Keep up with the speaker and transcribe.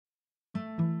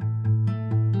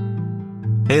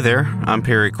Hey there, I'm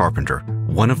Perry Carpenter,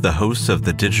 one of the hosts of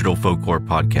the Digital Folklore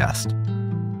podcast.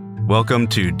 Welcome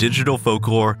to Digital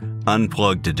Folklore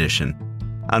Unplugged Edition.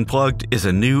 Unplugged is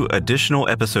a new additional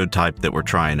episode type that we're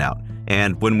trying out.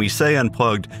 And when we say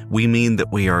unplugged, we mean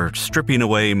that we are stripping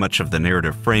away much of the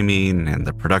narrative framing and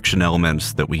the production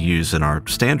elements that we use in our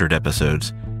standard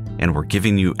episodes, and we're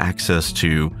giving you access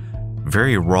to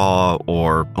very raw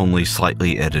or only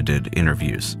slightly edited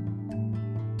interviews.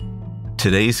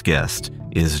 Today's guest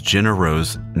is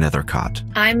GennaRose Nethercott.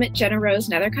 I'm GennaRose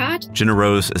Nethercott.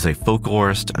 GennaRose is a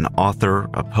folklorist, an author,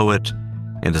 a poet,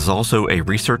 and is also a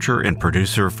researcher and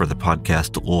producer for the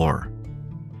podcast Lore.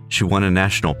 She won a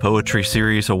National Poetry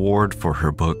Series award for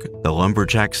her book, The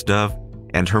Lumberjack's Dove,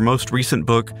 and her most recent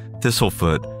book,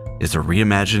 Thistlefoot, is a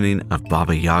reimagining of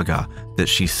Baba Yaga that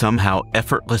she somehow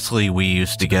effortlessly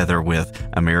weaves together with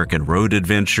American road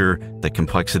adventure, the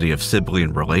complexity of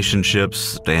sibling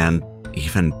relationships, and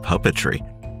even puppetry.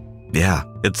 Yeah,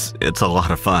 it's a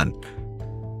lot of fun.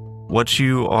 What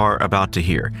you are about to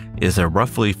hear is a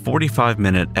roughly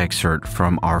 45-minute excerpt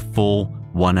from our full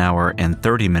 1 hour and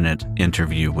 30-minute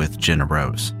interview with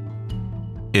GennaRose.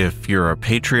 If you're a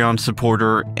Patreon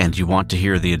supporter and you want to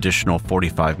hear the additional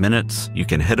 45 minutes, you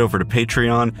can head over to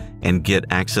Patreon and get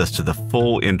access to the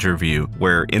full interview,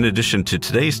 where in addition to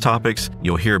today's topics,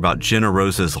 you'll hear about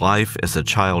GennaRose's life as a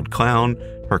child clown,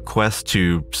 her quest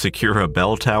to secure a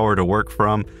bell tower to work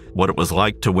from, what it was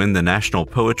like to win the National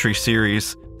Poetry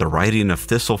Series, the writing of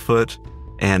Thistlefoot,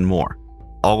 and more.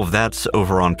 All of that's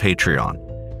over on Patreon.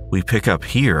 We pick up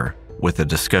here with a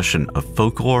discussion of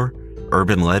folklore,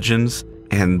 urban legends,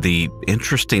 and the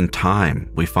interesting time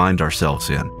we find ourselves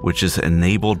in, which is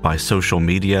enabled by social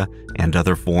media and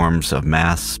other forms of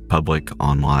mass public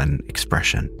online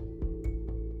expression.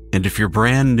 And if you're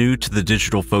brand new to the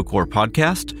Digital Folklore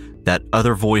podcast, that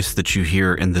other voice that you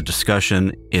hear in the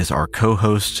discussion is our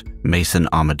co-host, Mason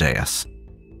Amadeus.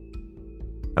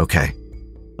 Okay,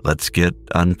 let's get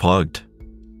unplugged.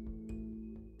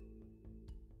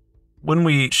 When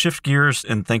we shift gears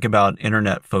and think about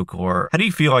internet folklore, how do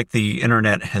you feel like the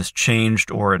internet has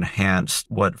changed or enhanced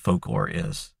what folklore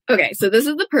is? Okay, so this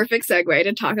is the perfect segue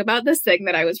to talk about this thing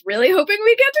that I was really hoping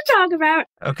we get to talk about.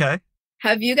 Okay.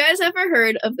 Have you guys ever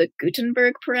heard of the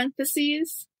Gutenberg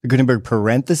parentheses? Gutenberg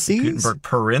parentheses? Gutenberg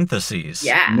parentheses?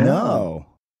 Yeah. No.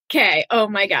 Okay, oh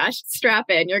my gosh,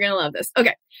 strap in. You're going to love this.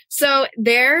 Okay, so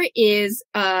there is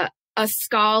a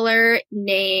scholar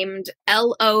named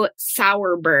L.O.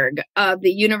 Sauerberg of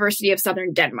the University of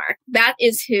Southern Denmark. That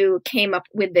is who came up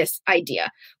with this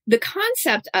idea. The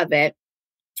concept of it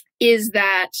is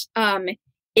that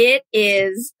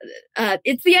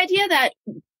it's the idea that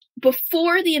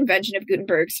before the invention of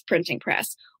Gutenberg's printing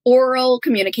press, oral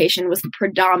communication was the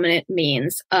predominant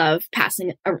means of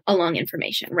passing along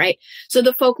information, right? So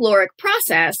the folkloric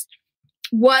process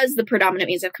was the predominant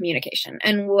means of communication.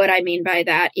 And what I mean by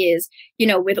that is,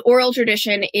 with oral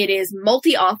tradition, it is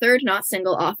multi-authored, not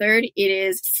single-authored. It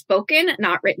is spoken,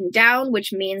 not written down,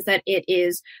 which means that it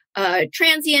is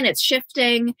transient, it's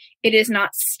shifting. It is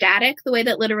not static the way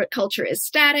that literate culture is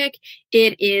static.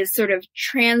 It is sort of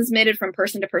transmitted from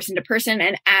person to person to person,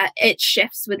 and it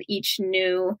shifts with each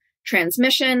new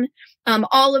transmission.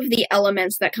 All of the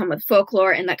elements that come with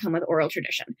folklore and that come with oral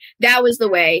tradition. That was the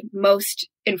way most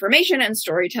information and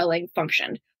storytelling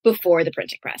functioned before the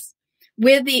printing press.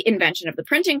 With the invention of the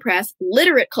printing press,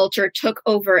 literate culture took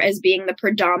over as being the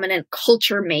predominant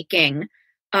culture-making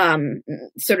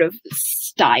sort of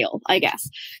style, I guess.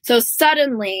 So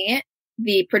suddenly,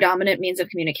 the predominant means of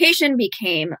communication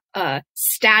became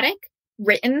static,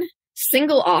 written,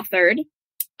 single-authored,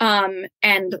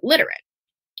 and literate,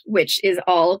 which is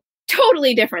all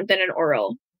totally different than an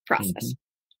oral process.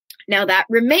 Mm-hmm. Now, that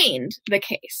remained the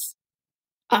case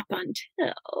up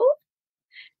until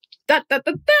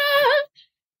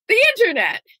the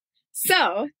internet.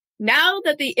 So now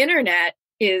that the internet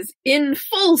is in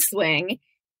full swing,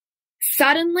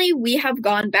 suddenly we have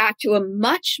gone back to a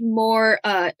much more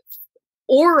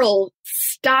oral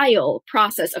style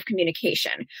process of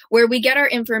communication, where we get our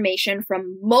information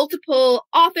from multiple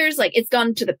authors. Like, it's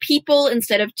gone to the people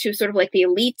instead of to sort of like the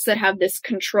elites that have this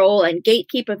control and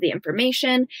gatekeep of the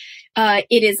information.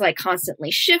 It is like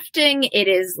constantly shifting. It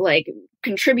is like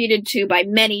contributed to by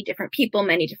many different people,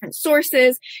 many different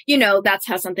sources. That's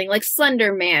how something like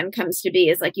Slender Man comes to be,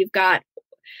 is like you've got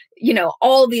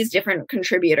all these different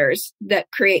contributors that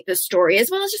create the story,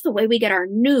 as well as just the way we get our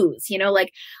news.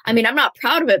 I'm not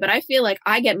proud of it, but I feel like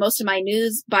I get most of my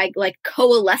news by like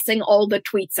coalescing all the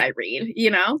tweets I read,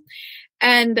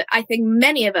 And I think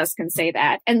many of us can say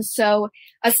that. And so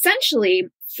essentially,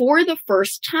 for the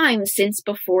first time since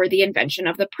before the invention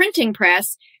of the printing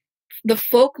press, the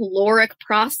folkloric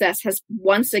process has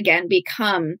once again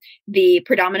become the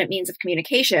predominant means of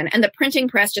communication. And the printing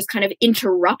press just kind of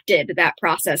interrupted that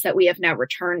process that we have now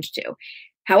returned to.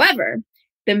 However,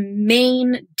 the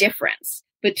main difference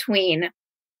between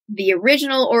the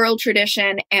original oral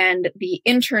tradition and the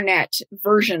internet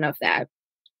version of that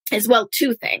is, well,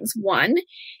 two things. One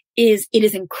is it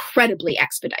is incredibly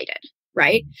expedited,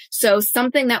 right? So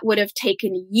something that would have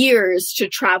taken years to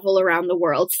travel around the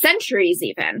world, centuries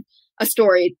even, a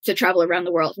story to travel around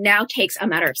the world, now takes a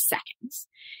matter of seconds.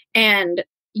 And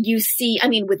you see, I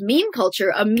mean, with meme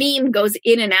culture, a meme goes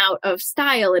in and out of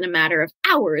style in a matter of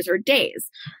hours or days.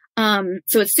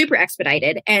 So it's super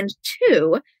expedited. And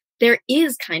two, there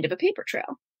is kind of a paper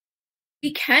trail.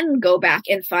 We can go back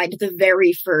and find the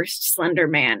very first Slender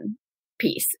Man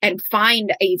piece and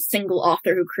find a single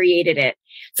author who created it.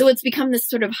 So it's become this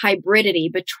sort of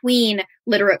hybridity between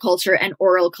literate culture and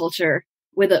oral culture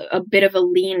with a bit of a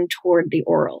lean toward the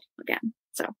oral again.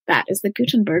 So that is the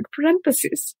Gutenberg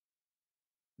parentheses.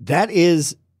 That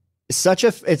is such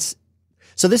a,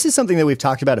 so this is something that we've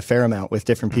talked about a fair amount with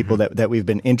different people that we've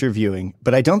been interviewing,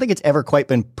 but I don't think it's ever quite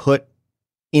been put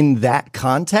in that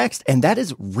context. And that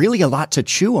is really a lot to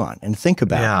chew on and think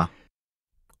about. Yeah.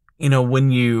 You know, when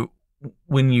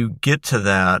you get to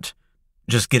that,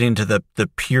 just getting to the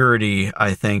purity,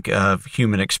 I think, of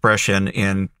human expression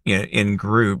in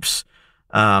groups,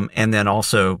 and then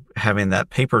also having that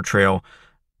paper trail,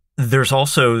 there's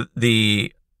also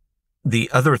the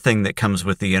other thing that comes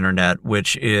with the internet,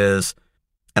 which is,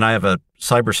 and I have a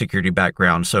cybersecurity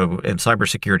background. So in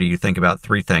cybersecurity, you think about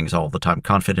three things all the time: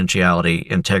 confidentiality,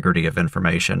 integrity of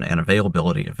information, and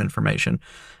availability of information.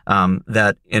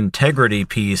 That integrity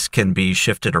piece can be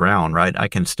shifted around, right? I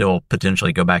can still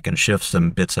potentially go back and shift some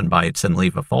bits and bytes and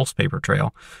leave a false paper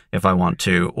trail if I want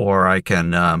to, or I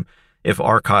can, if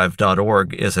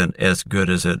archive.org isn't as good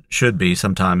as it should be,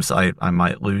 sometimes I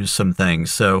might lose some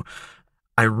things. So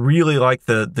I really like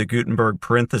the Gutenberg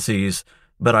parentheses,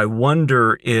 but I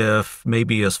wonder if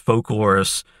maybe as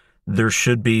folklorists, there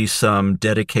should be some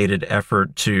dedicated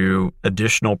effort to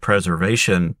additional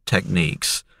preservation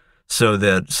techniques so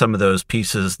that some of those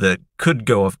pieces that could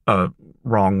go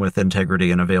wrong with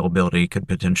integrity and availability could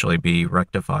potentially be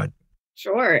rectified.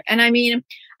 Sure. And I mean,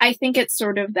 I think it's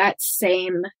sort of that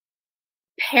same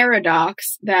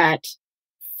paradox that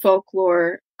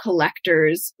folklore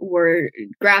collectors were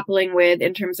grappling with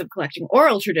in terms of collecting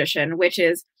oral tradition, which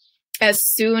is, as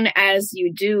soon as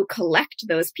you do collect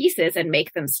those pieces and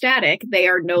make them static, they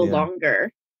are no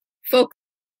longer folk.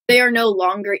 They are no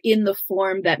longer in the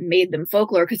form that made them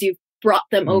folklore because you've brought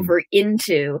them over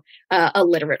into a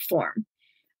literate form.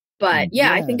 But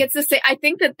I think it's the same. I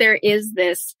think that there is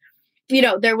this,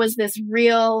 there was this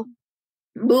real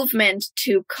movement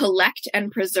to collect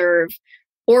and preserve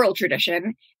oral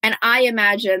tradition. And I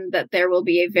imagine that there will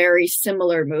be a very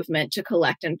similar movement to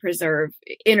collect and preserve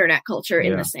internet culture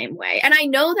in the same way. And I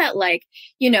know that, like,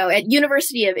 at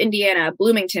University of Indiana,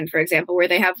 Bloomington, for example, where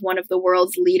they have one of the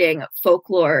world's leading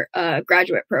folklore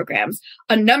graduate programs,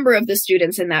 a number of the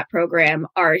students in that program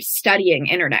are studying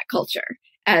internet culture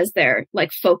as their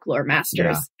like folklore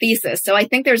master's thesis. So I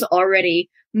think there's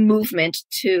already movement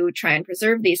to try and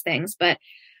preserve these things. But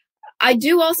I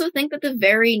do also think that the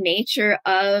very nature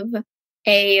of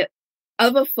a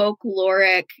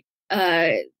folkloric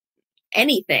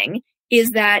anything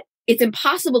is that it's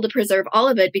impossible to preserve all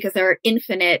of it because there are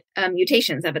infinite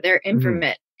mutations of it. There are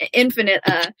infinite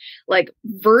like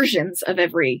versions of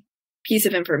every piece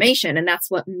of information, and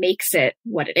that's what makes it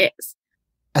what it is.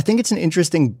 I think it's an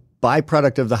interesting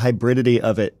byproduct of the hybridity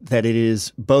of it that it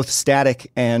is both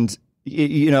static and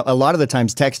a lot of the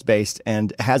times text-based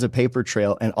and has a paper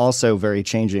trail, and also very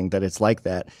changing that it's like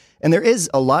that. And there is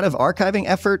a lot of archiving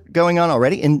effort going on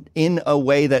already in a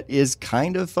way that is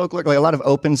kind of folklore, like a lot of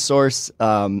open source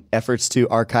efforts to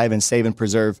archive and save and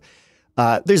preserve.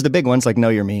 There's the big ones like Know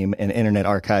Your Meme and Internet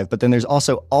Archive, but then there's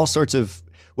also all sorts of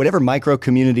whatever micro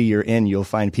community you're in, you'll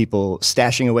find people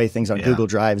stashing away things on Google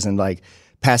Drives and like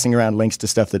passing around links to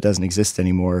stuff that doesn't exist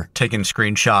anymore. Taking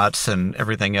screenshots and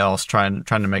everything else, trying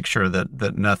to make sure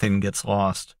that nothing gets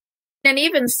lost. And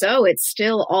even so, it's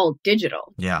still all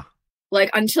digital. Yeah. Like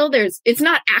until it's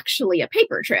not actually a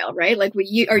paper trail, right? Like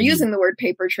we are using the word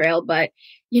paper trail, but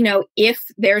if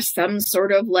there's some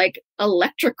sort of like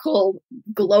electrical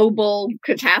global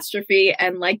catastrophe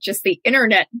and like just the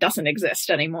internet doesn't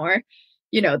exist anymore,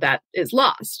 that is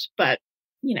lost. But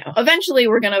eventually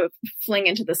we're going to fling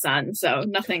into the sun. So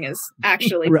nothing is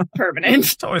actually permanent.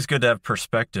 It's always good to have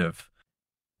perspective.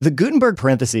 The Gutenberg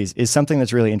parentheses is something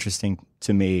that's really interesting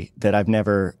to me that I've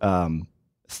never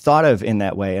thought of in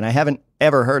that way. And I haven't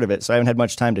ever heard of it, so I haven't had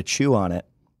much time to chew on it.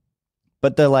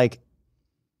 But the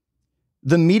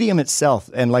medium itself,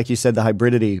 and like you said, the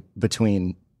hybridity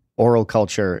between oral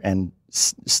culture and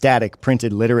static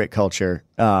printed literate culture,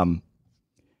 I'm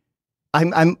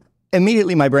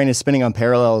immediately, my brain is spinning on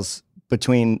parallels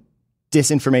between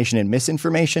disinformation and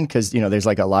misinformation, because, you know, there's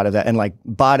like a lot of that, and like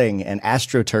botting and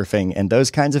astroturfing and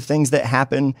those kinds of things that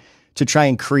happen to try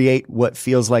and create what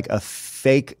feels like a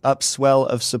fake upswell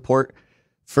of support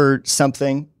for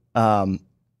something. But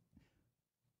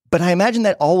I imagine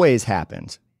that always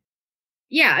happened.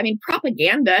 Yeah, I mean,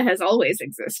 propaganda has always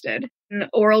existed in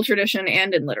oral tradition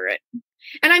and in literate.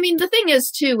 And I mean, the thing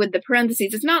is, too, with the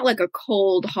parentheses, it's not like a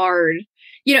cold, hard,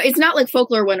 you know, it's not like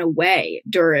folklore went away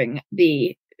during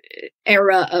the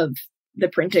era of the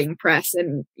printing press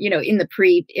and, you know, in the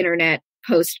pre-internet,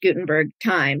 post-Gutenberg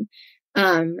time.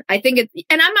 I think it's,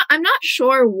 and I'm not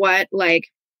sure what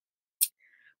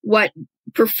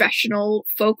professional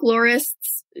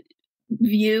folklorists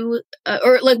view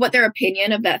or like what their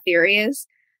opinion of that theory is.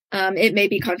 It may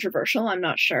be controversial. I'm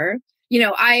not sure. You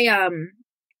know,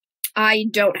 I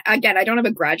don't have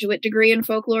a graduate degree in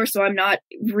folklore, so I'm not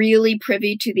really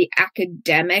privy to the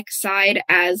academic side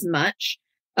as much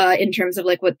in terms of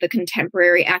like what the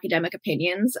contemporary academic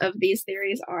opinions of these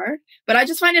theories are. But I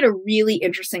just find it a really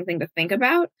interesting thing to think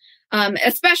about,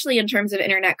 especially in terms of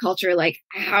internet culture, like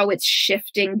how it's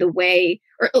shifting the way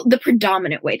or the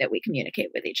predominant way that we communicate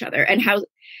with each other, and how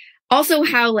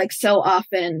like so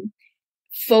often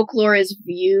folklore is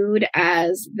viewed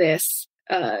as this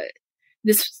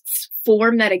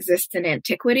form that exists in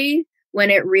antiquity,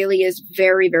 when it really is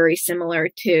very, very similar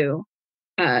to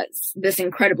this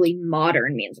incredibly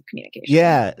modern means of communication.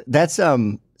 Yeah, that's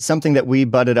something that we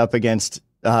butted up against.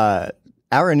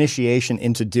 Our initiation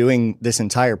into doing this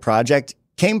entire project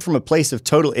came from a place of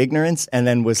total ignorance, and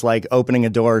then was like opening a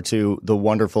door to the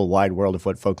wonderful wide world of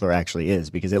what folklore actually is.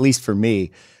 Because at least for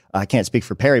me, I can't speak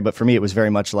for Perry, but for me, it was very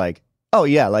much like, oh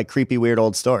yeah, like creepy, weird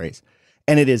old stories.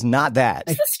 And it is not that.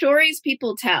 It's the stories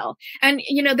people tell. And,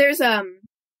 you know, there's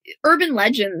urban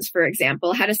legends, for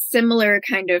example, had a similar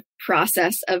kind of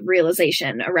process of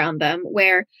realization around them,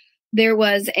 where there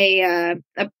was a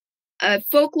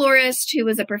folklorist who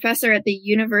was a professor at the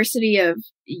University of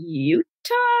Utah,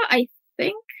 I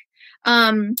think.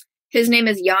 His name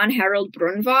is Jan Harald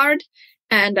Brunvard,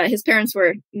 and his parents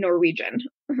were Norwegian,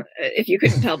 if you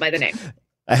couldn't tell by the name.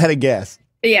 I had a guess.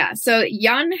 Yeah, so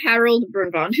Jan Harald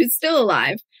Brunvand, who's still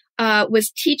alive,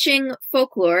 was teaching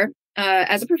folklore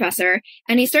as a professor,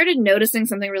 and he started noticing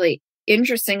something really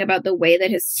interesting about the way that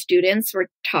his students were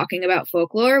talking about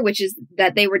folklore, which is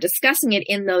that they were discussing it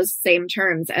in those same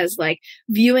terms, as like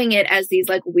viewing it as these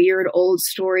like weird old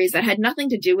stories that had nothing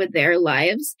to do with their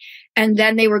lives. And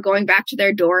then they were going back to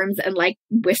their dorms and like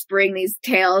whispering these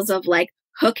tales of like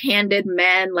hook-handed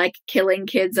men like killing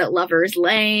kids at Lover's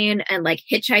Lane, and like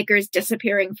hitchhikers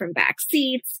disappearing from back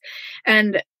seats.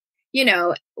 And, you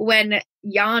know, when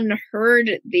Jan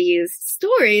heard these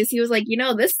stories, he was like, you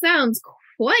know, this sounds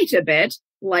quite a bit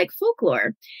like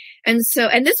folklore. And this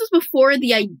was before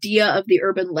the idea of the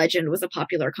urban legend was a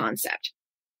popular concept.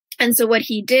 And so what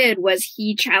he did was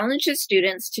he challenged his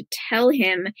students to tell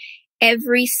him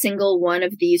every single one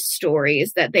of these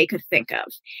stories that they could think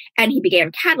of. And he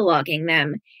began cataloging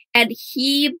them. And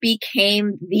he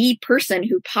became the person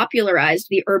who popularized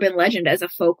the urban legend as a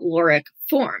folkloric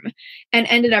form, and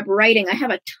ended up writing, I have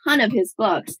a ton of his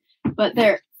books, but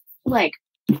they're like,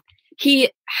 he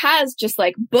has just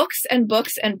like books and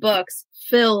books and books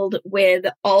filled with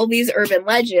all these urban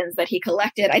legends that he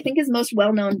collected. I think his most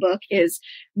well-known book is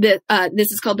this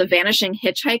is called The Vanishing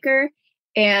Hitchhiker.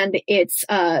 And it's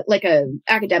like a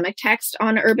academic text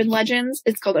on urban legends.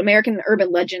 It's called American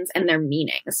Urban Legends and Their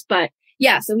Meanings. But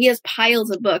yeah, so he has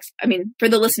piles of books. I mean, for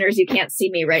the listeners, you can't see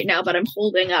me right now, but I'm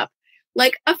holding up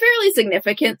like a fairly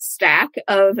significant stack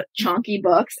of chonky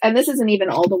books. And this isn't even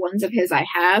all the ones of his I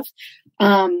have.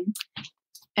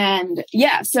 And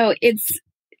yeah, so it's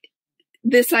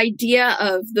this idea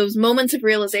of those moments of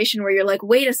realization where you're like,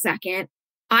 wait a second,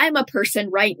 I'm a person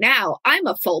right now. I'm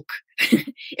a folk.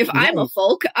 If I'm a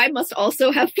folk, I must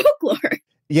also have folklore.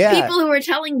 Yeah. People who were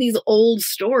telling these old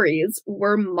stories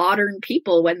were modern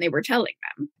people when they were telling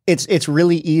them. It's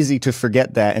really easy to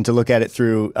forget that and to look at it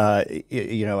through,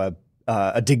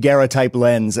 a daguerreotype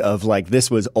lens of like, this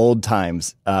was old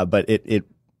times, but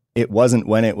it wasn't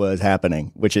when it was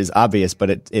happening, which is obvious,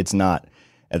 but it's not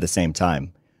at the same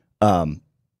time.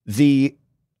 The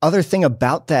other thing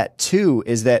about that too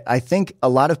is that I think a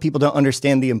lot of people don't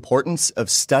understand the importance of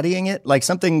studying it. Like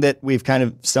something that we've kind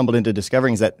of stumbled into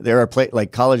discovering is that there are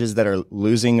like colleges that are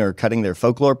losing or cutting their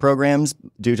folklore programs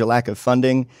due to lack of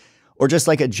funding, or just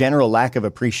like a general lack of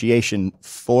appreciation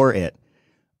for it.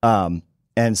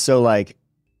 And so like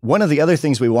one of the other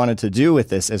things we wanted to do with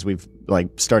this as we've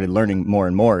like started learning more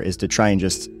and more is to try and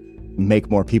just make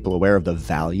more people aware of the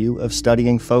value of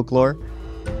studying folklore.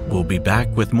 We'll be back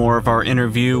with more of our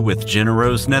interview with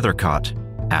GennaRose Nethercott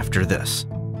after this.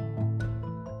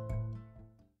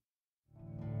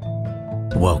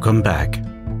 Welcome back.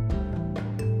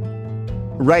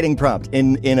 Writing prompt.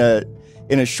 In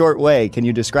a short way, can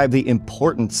you describe the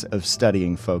importance of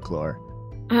studying folklore?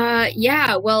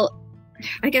 Yeah, well,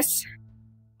 I guess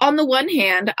on the one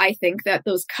hand, I think that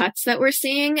those cuts that we're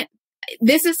seeing,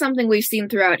 this is something we've seen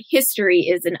throughout history,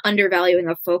 is an undervaluing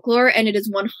of folklore, and it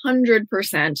is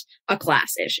 100% a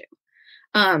class issue.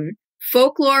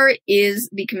 Folklore is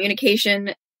the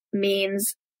communication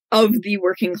means of the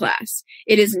working class.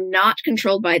 It is not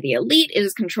controlled by the elite. It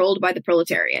is controlled by the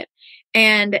proletariat.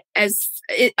 And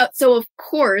so of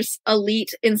course,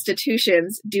 elite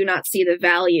institutions do not see the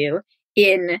value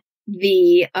in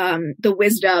the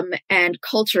wisdom and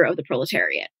culture of the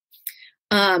proletariat.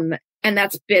 And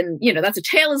that's been, that's a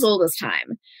tale as old as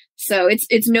time. So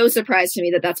it's no surprise to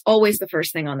me that that's always the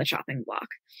first thing on the chopping block.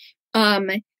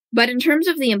 But in terms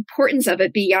of the importance of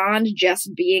it, beyond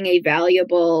just being a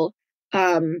valuable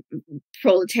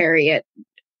proletariat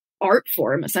art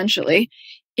form, essentially,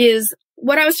 is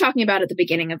what I was talking about at the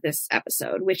beginning of this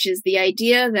episode, which is the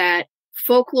idea that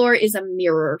folklore is a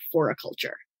mirror for a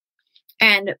culture.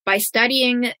 And by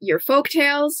studying your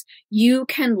folktales, you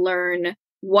can learn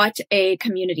what a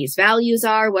community's values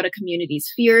are, what a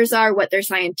community's fears are, what their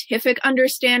scientific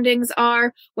understandings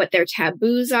are, what their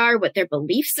taboos are, what their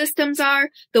belief systems are,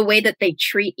 the way that they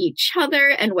treat each other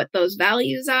and what those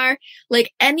values are.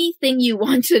 Like anything you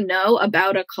want to know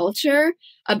about a culture,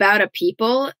 about a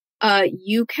people,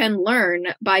 you can learn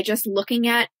by just looking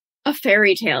at a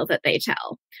fairy tale that they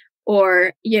tell,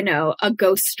 or, a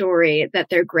ghost story that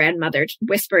their grandmother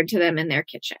whispered to them in their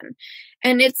kitchen.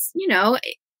 And it's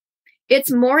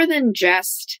more than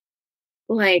just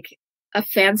like a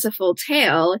fanciful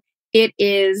tale. It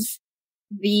is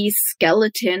the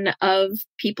skeleton of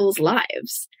people's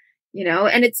lives,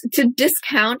 and it's to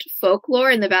discount folklore,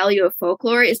 and the value of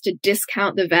folklore is to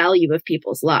discount the value of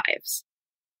people's lives.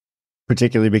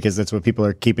 Particularly because that's what people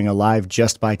are keeping alive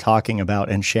just by talking about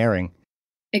and sharing.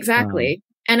 Exactly.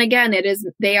 And again,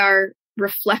 they are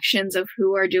reflections of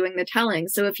who are doing the telling.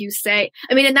 So if you say,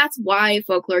 and that's why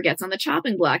folklore gets on the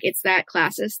chopping block. It's that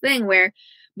classist thing where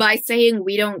by saying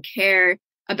we don't care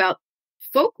about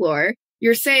folklore,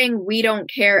 you're saying we don't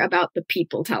care about the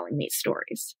people telling these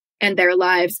stories and their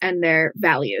lives and their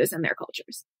values and their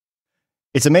cultures.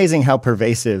 It's amazing how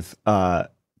pervasive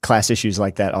class issues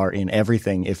like that are in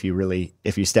everything if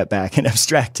you step back and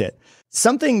abstract it.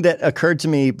 Something that occurred to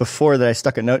me before that I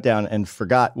stuck a note down and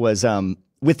forgot was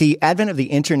with the advent of the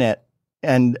internet,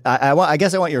 and I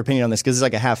guess I want your opinion on this because it's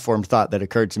like a half-formed thought that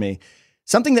occurred to me.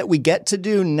 Something that we get to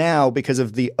do now because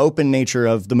of the open nature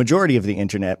of the majority of the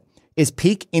internet is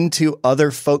peek into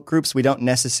other folk groups we don't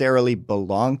necessarily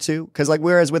belong to. Because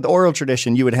whereas with oral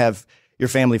tradition, you would have your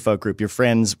family folk group, your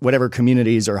friends, whatever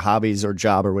communities or hobbies or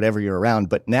job or whatever you're around.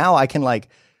 But now I can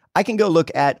go look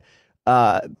at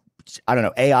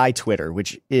AI Twitter,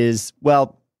 which is,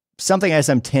 something as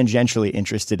I'm tangentially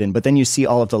interested in, but then you see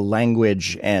all of the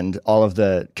language and all of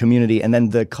the community and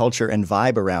then the culture and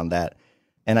vibe around that.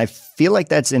 And I feel like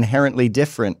that's inherently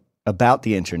different about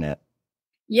the internet.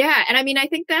 Yeah. And I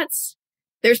think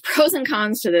there's pros and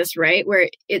cons to this, right? Where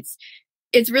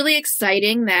it's really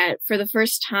exciting that for the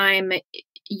first time,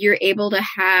 you're able to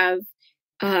have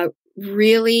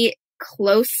really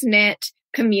close-knit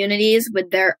communities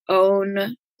with their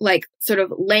own sort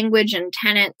of language and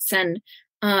tenets and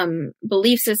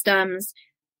belief systems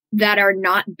that are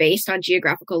not based on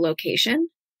geographical location.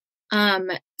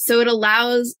 So it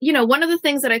allows, one of the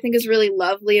things that I think is really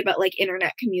lovely about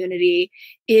internet community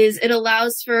is it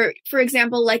allows for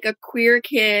example, a queer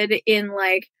kid in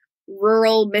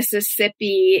rural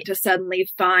Mississippi to suddenly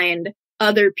find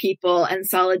other people and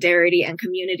solidarity and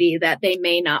community that they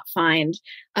may not find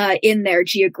in their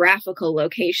geographical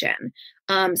location.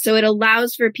 So it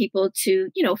allows for people to,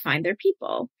 find their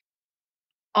people.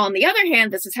 On the other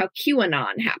hand, this is how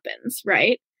QAnon happens,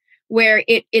 right? Where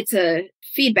it's a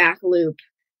feedback loop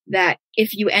that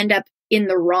if you end up in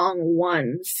the wrong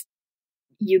ones,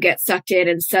 you get sucked in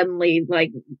and suddenly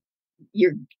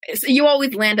you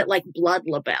always land at blood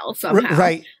label somehow.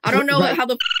 Right. I don't know right. how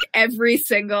every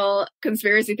single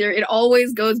conspiracy theory, it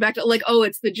always goes back to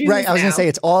it's the Jews. Right. I was now. going to say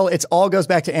it's all goes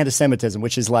back to anti-Semitism,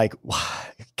 which is God,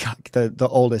 the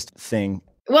oldest thing.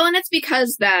 Well, and it's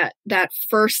because that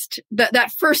first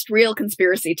real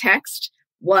conspiracy text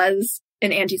was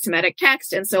an anti-Semitic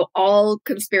text. And so all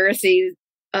conspiracy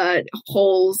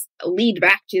holes lead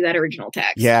back to that original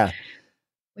text. Yeah.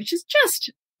 Which is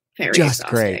just very just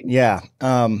exhausting. Great. Yeah.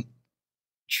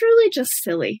 Truly just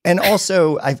silly. And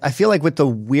also, I feel like with the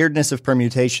weirdness of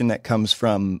permutation that comes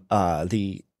from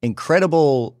the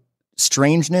incredible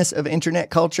strangeness of internet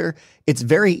culture, it's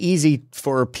very easy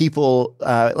for people,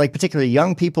 like particularly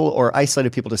young people or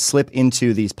isolated people, to slip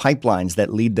into these pipelines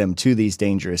that lead them to these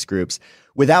dangerous groups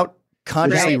without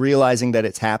consciously realizing that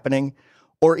it's happening,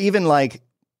 or even like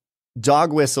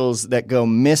dog whistles that go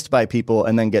missed by people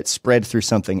and then get spread through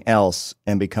something else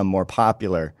and become more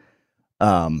popular.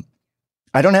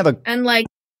 I don't have a... And like,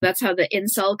 that's how the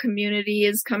incel community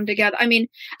has come together. I mean,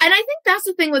 and I think that's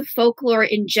the thing with folklore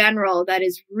in general that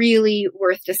is really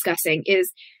worth discussing,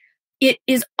 is it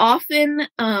is often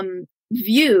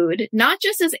viewed not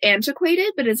just as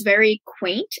antiquated, but as very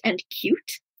quaint and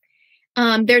cute.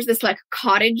 There's this like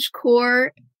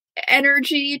cottagecore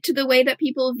energy to the way that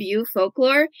people view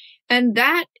folklore. And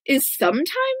that is sometimes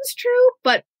true,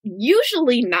 but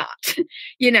usually not,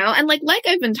 and like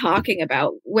I've been talking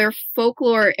about, where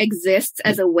folklore exists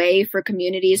as a way for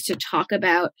communities to talk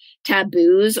about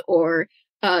taboos or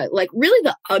like really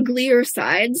the uglier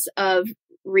sides of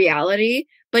reality,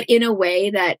 but in a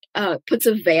way that puts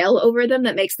a veil over them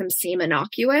that makes them seem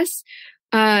innocuous.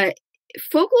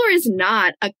 Folklore is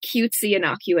not a cutesy,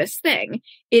 innocuous thing.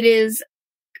 It is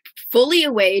fully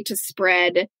a way to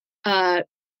spread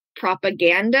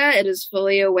propaganda. It is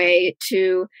fully a way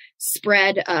to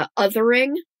spread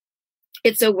othering.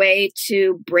 It's a way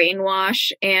to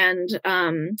brainwash, and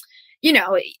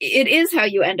it is how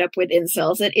you end up with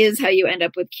incels. It is how you end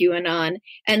up with QAnon,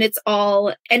 and it's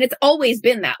always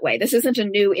been that way. This isn't a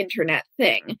new internet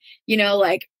thing.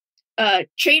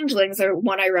 Changelings are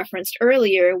one I referenced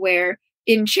earlier, where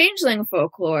in changeling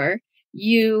folklore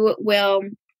you will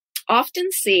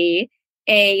often see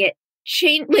a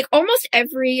change, like almost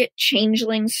every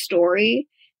changeling story.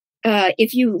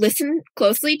 If you listen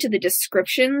closely to the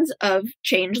descriptions of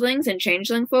changelings and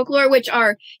changeling folklore, which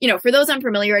are, for those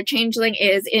unfamiliar, a changeling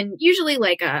is in usually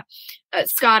like a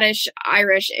Scottish,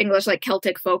 Irish, English, like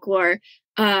Celtic folklore.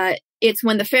 It's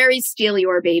when the fairies steal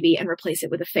your baby and replace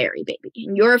it with a fairy baby.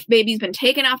 And your baby's been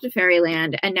taken off to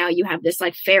fairyland, and now you have this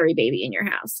like fairy baby in your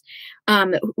house,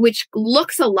 which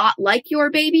looks a lot like your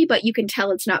baby, but you can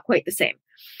tell it's not quite the same.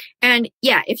 And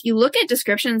yeah, if you look at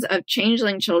descriptions of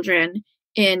changeling children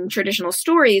in traditional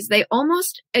stories, they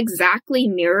almost exactly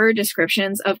mirror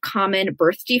descriptions of common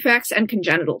birth defects and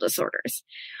congenital disorders.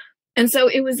 And so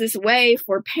it was this way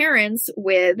for parents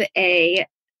with a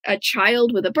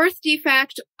child with a birth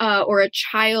defect or a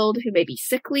child who may be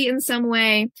sickly in some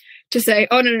way to say,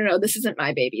 oh, no, this isn't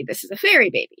my baby. This is a fairy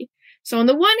baby. So on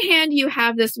the one hand, you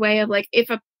have this way of like,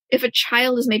 if a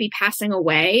child is maybe passing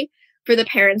away, for the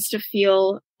parents to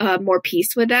feel more peace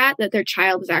with that their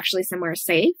child is actually somewhere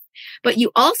safe. But you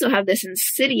also have this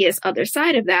insidious other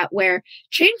side of that, where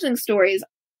changeling stories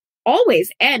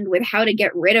always end with how to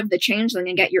get rid of the changeling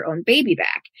and get your own baby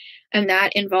back. And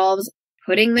that involves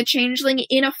putting the changeling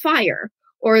in a fire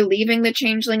or leaving the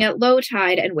changeling at low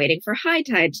tide and waiting for high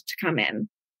tide to come in.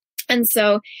 And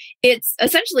so it's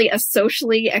essentially a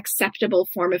socially acceptable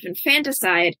form of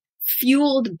infanticide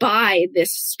fueled by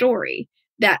this story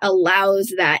that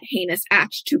allows that heinous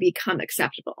act to become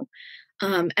acceptable.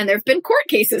 And there have been court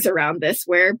cases around this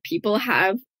where people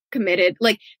have committed,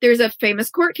 like there's a famous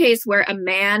court case where a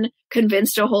man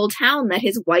convinced a whole town that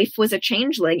his wife was a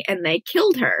changeling and they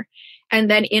killed her. And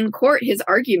then in court, his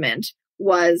argument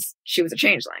was she was a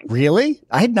changeling. Really?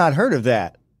 I had not heard of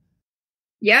that.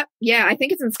 Yep. Yeah. I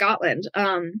think it's in Scotland.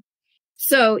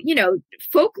 So,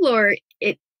 folklore,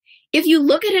 if you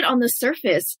look at it on the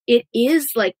surface, it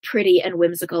is like pretty and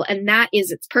whimsical, and that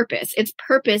is its purpose. Its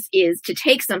purpose is to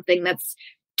take something that's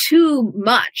too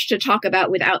much to talk about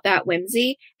without that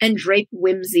whimsy and drape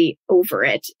whimsy over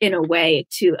it in a way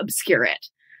to obscure it,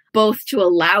 both to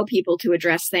allow people to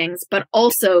address things, but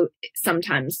also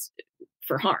sometimes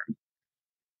for harm.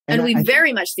 And we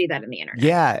very much see that in the internet.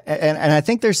 Yeah. And I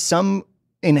think there's some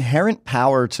inherent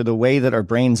power to the way that our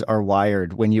brains are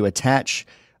wired when you attach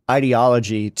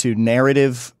ideology to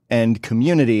narrative and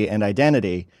community and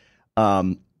identity,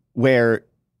 where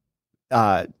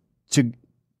to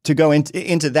go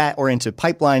into that or into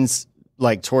pipelines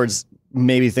like towards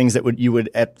maybe things that you would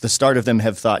at the start of them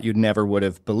have thought you'd never would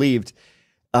have believed.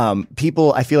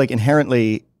 People, I feel like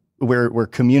inherently we're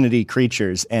community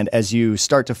creatures, and as you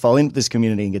start to fall into this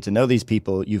community and get to know these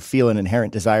people, you feel an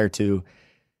inherent desire to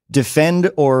defend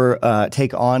or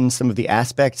take on some of the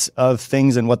aspects of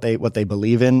things and what they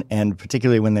believe in, and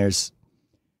particularly when there's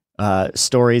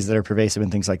stories that are pervasive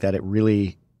and things like that, it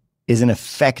really is an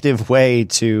effective way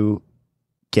to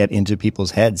get into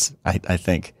people's heads, I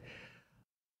think.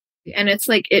 And it's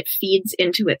like it feeds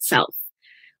into itself,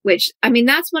 which, I mean,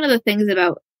 that's one of the things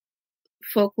about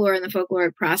folklore and the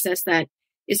folkloric process that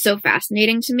is so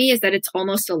fascinating to me, is that it's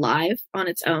almost alive on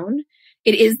its own.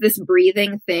 It is this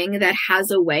breathing thing that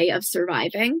has a way of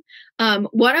surviving.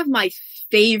 One of my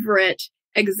favorite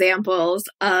examples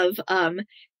of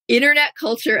internet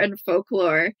culture and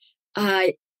folklore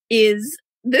is,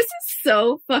 this is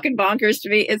so fucking bonkers to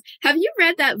me, is, have you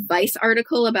read that Vice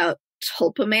article about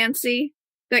tulpamancy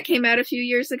that came out a few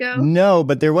years ago? No,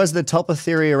 but there was the tulpa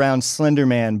theory around Slender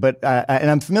Man. But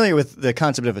and I'm familiar with the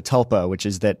concept of a tulpa, which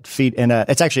is that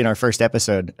it's actually in our first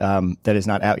episode that is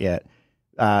not out yet.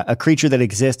 A creature that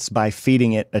exists by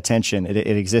feeding it attention. It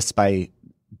exists by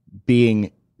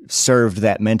being served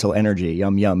that mental energy.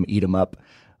 Yum yum, eat 'em up,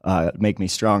 make me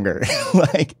stronger.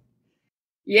 Like,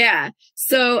 yeah.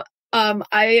 So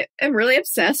I am really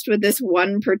obsessed with this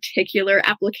one particular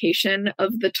application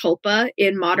of the tulpa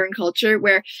in modern culture,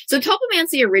 so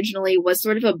tulpamancy originally was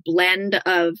sort of a blend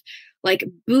of like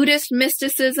Buddhist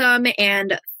mysticism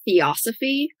and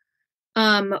theosophy,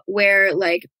 where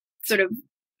like sort of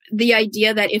the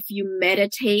idea that if you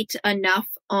meditate enough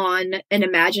on an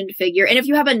imagined figure, and if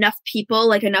you have enough people,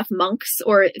 like enough monks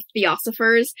or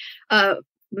theosophers,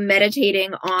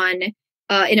 meditating on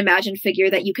an imagined figure,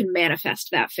 that you can manifest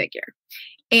that figure.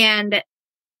 And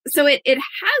so it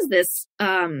has this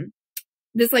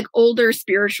this like older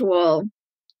spiritual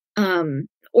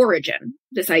origin,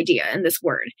 this idea and this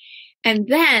word. And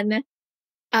then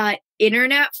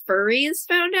internet furries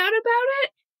found out about it,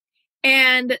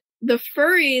 and the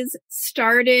furries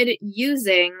started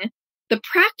using the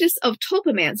practice of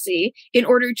tulpamancy in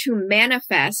order to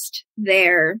manifest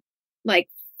their like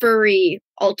furry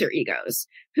alter egos,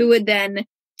 who would then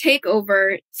take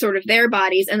over sort of their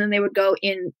bodies, and then they would go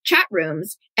in chat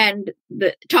rooms and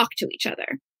talk to each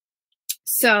other.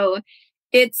 So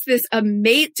it's this to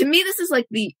me, this is like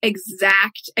the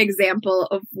exact example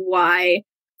of why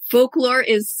folklore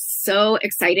is so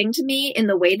exciting to me in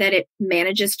the way that it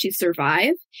manages to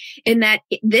survive, in that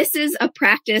this is a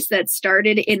practice that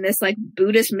started in this like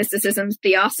Buddhist mysticism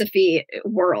theosophy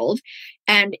world.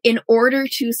 And in order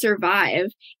to survive,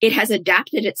 it has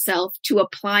adapted itself to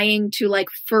applying to like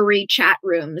furry chat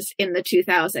rooms in the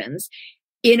 2000s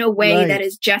in a way that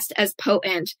is just as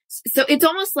potent. So it's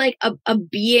almost like a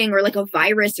being, or like a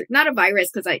virus, or not a virus,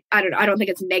 because I don't think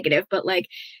it's negative, but like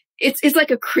it's like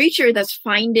a creature that's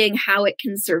finding how it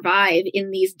can survive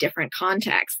in these different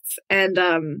contexts. And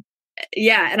and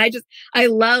I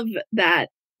love that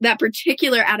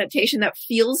particular adaptation that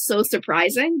feels so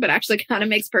surprising, but actually kind of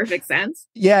makes perfect sense.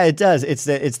 Yeah, it does. It's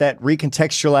that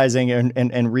recontextualizing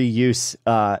and reuse.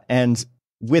 And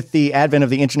with the advent of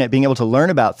the internet, being able to learn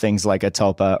about things like a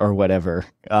tulpa or whatever,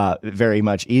 very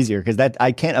much easier, because that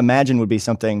I can't imagine would be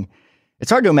something. It's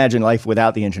hard to imagine life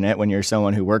without the internet when you're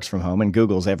someone who works from home and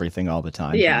Googles everything all the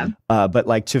time. Yeah. But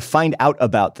like to find out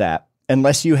about that,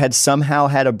 unless you had somehow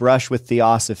had a brush with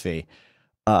theosophy,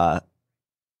 it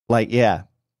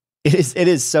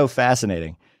is so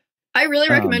fascinating. I really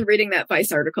recommend reading that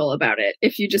Vice article about it.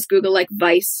 If you just Google like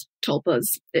Vice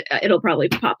tulpas, it'll probably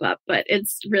pop up, but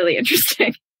it's really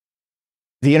interesting.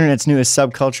 The internet's newest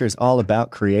subculture is all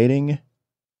about creating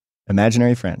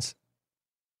imaginary friends.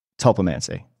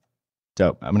 Tulpamancy.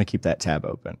 Dope. I'm going to keep that tab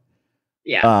open.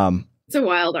 Yeah. It's a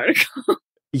wild article.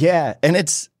 Yeah. And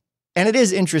it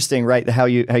is interesting, right? How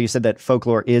you said that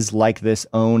folklore is like this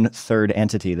own third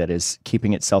entity that is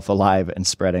keeping itself alive and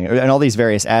spreading, and all these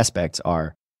various aspects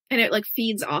are. And it like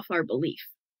feeds off our belief.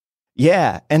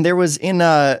 Yeah. And there was in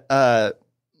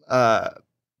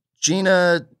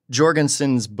Gina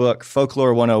Jorgensen's book,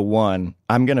 Folklore 101,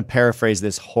 I'm going to paraphrase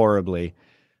this horribly.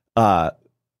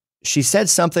 She said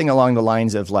something along the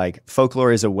lines of like,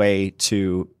 folklore is a way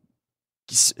to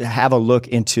have a look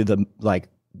into the, like,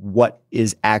 what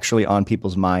is actually on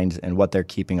people's minds and what they're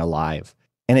keeping alive.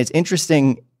 And it's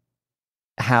interesting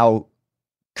how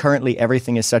currently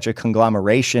everything is such a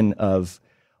conglomeration of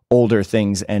older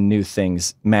things and new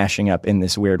things mashing up in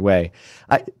this weird way.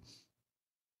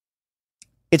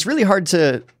 It's really hard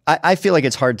to, I feel like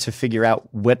it's hard to figure out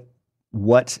what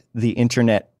the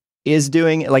internet is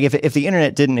doing. Like if the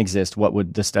internet didn't exist, what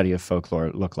would the study of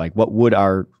folklore look like? What would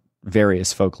our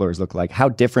various folklores look like? How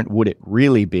different would it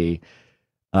really be?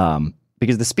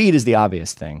 Because the speed is the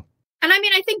obvious thing. And I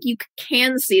mean, I think you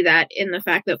can see that in the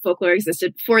fact that folklore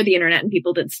existed before the internet and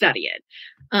people did study it.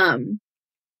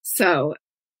 So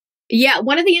yeah,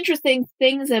 one of the interesting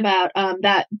things about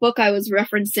that book I was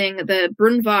referencing, the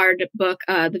Brunvard book,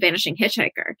 The Vanishing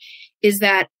Hitchhiker, is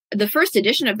that the first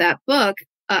edition of that book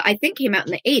I think came out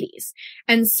in the 80s.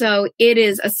 And so it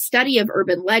is a study of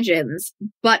urban legends,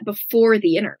 but before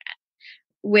the internet,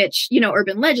 which,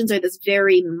 urban legends are this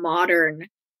very modern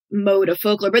mode of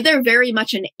folklore, but they're very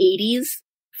much an 80s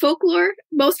folklore.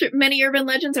 Many urban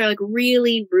legends are like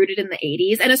really rooted in the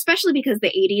 80s, and especially because the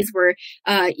 80s were,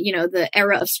 the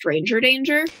era of stranger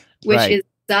danger, which is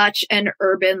such an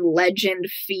urban legend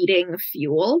feeding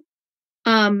fuel.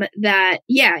 That's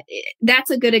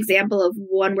a good example of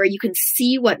one where you can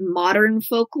see what modern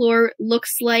folklore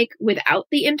looks like without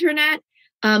the internet,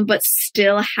 but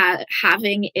still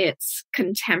having its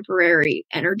contemporary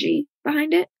energy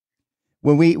behind it.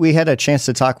 When we had a chance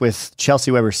to talk with Chelsea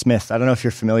Weber Smith, I don't know if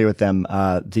you're familiar with them,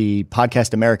 the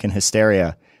podcast American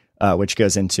Hysteria, which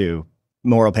goes into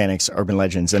moral panics, urban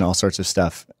legends, and all sorts of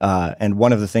stuff. And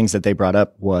one of the things that they brought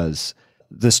up was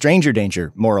the stranger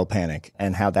danger moral panic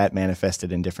and how that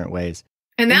manifested in different ways.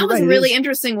 And that was a really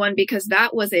interesting one because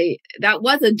that was a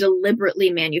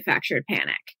deliberately manufactured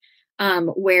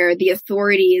panic, where the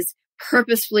authorities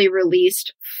purposefully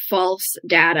released false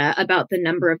data about the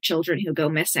number of children who go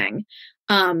missing,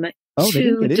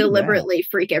 to deliberately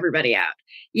freak everybody out.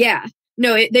 Yeah.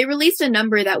 No, they released a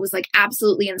number that was like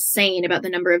absolutely insane about the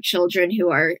number of children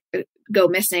who go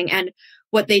missing. And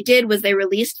what they did was they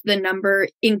released the number,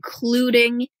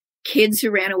 including kids who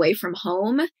ran away from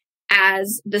home,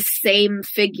 as the same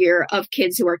figure of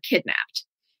kids who are kidnapped.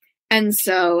 And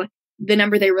so the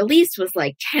number they released was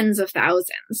like tens of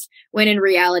thousands, when in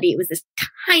reality it was this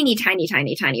tiny, tiny,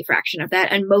 tiny, tiny fraction of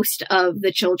that. And most of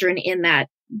the children in that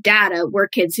data were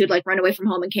kids who'd like run away from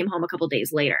home and came home a couple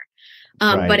days later.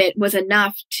 But it was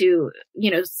enough to,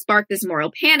 spark this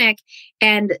moral panic,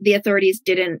 and the authorities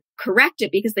didn't correct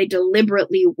it because they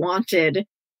deliberately wanted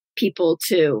people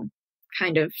to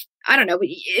kind of, I don't know,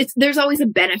 there's always a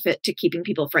benefit to keeping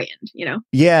people frightened,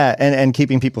 Yeah. And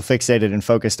keeping people fixated and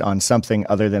focused on something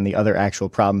other than the other actual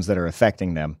problems that are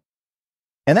affecting them.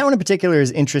 And that one in particular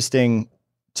is interesting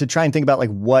to try and think about like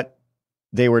what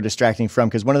they were distracting from,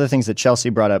 because one of the things that Chelsea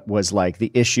brought up was like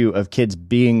the issue of kids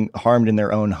being harmed in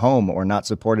their own home or not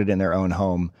supported in their own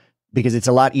home, because it's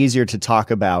a lot easier to talk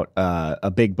about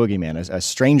a big boogeyman, a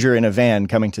stranger in a van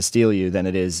coming to steal you, than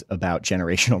it is about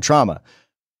generational trauma.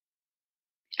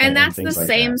 And that's the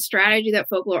same strategy that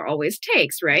folklore always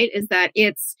takes, right? Is that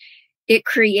it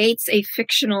creates a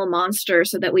fictional monster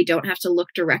so that we don't have to look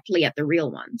directly at the real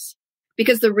ones.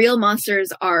 Because the real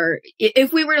monsters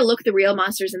if we were to look the real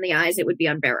monsters in the eyes, it would be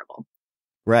unbearable.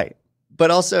 Right. But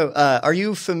also, are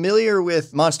you familiar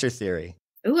with monster theory?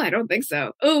 Oh, I don't think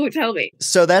so. Oh, tell me.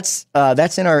 So that's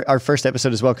in our first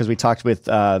episode as well, because we talked with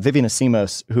Vivian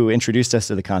Asimos, who introduced us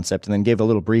to the concept and then gave a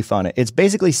little brief on it. It's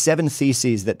basically 7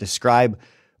 theses that describe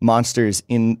monsters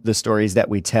in the stories that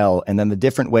we tell, and then the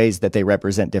different ways that they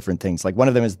represent different things. Like one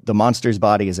of them is the monster's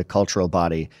body is a cultural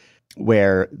body,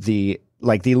 where the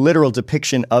literal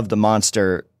depiction of the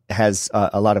monster has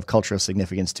a lot of cultural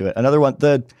significance to it. Another one,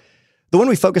 the one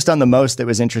we focused on the most that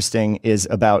was interesting is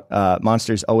about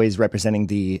monsters always representing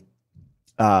the,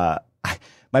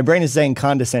 my brain is saying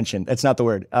condescension. That's not the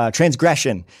word.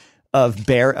 Transgression of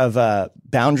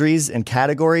boundaries and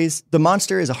categories. The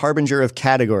monster is a harbinger of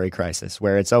category crisis,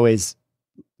 where it's always,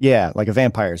 like a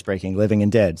vampire's breaking living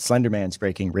and dead. Slender Man's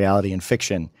breaking reality and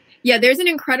fiction. Yeah, there's an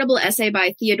incredible essay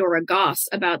by Theodora Goss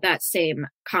about that same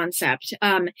concept.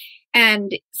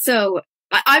 And so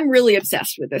I'm really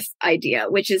obsessed with this idea,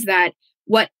 which is that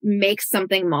what makes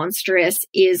something monstrous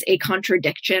is a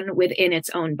contradiction within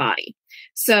its own body.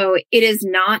 So it is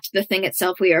not the thing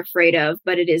itself we are afraid of,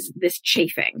 but it is this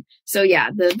chafing. So yeah,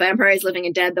 the vampire is living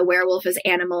and dead, the werewolf is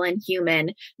animal and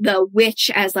human, the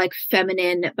witch as like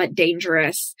feminine but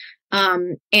dangerous.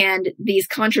 And these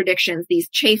contradictions, these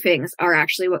chafings, are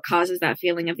actually what causes that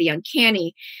feeling of the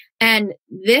uncanny. And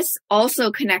this also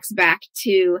connects back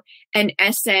to an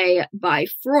essay by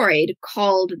Freud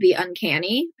called The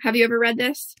Uncanny. Have you ever read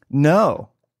this? No.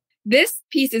 This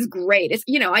piece is great. It's,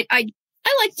 I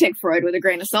like to take Freud with a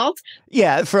grain of salt.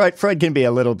 Yeah, Freud can be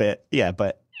a little bit,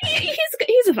 but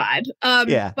he's a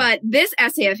vibe. But this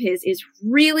essay of his is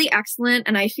really excellent.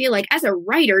 And I feel like as a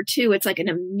writer too, it's like an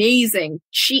amazing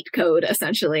cheat code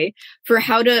essentially for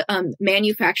how to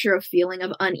manufacture a feeling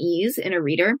of unease in a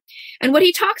reader. And what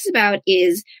he talks about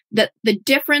is that the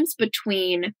difference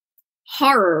between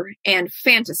horror and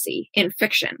fantasy in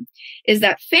fiction is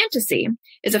that fantasy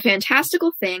is a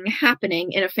fantastical thing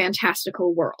happening in a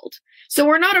fantastical world. So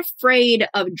we're not afraid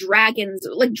of dragons.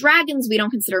 Like dragons, we don't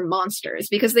consider monsters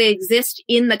because they exist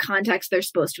in the context they're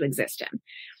supposed to exist in.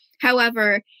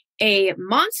 However, a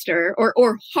monster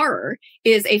or horror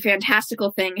is a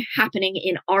fantastical thing happening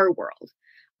in our world.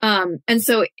 And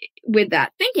so with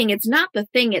that thinking, it's not the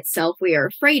thing itself we are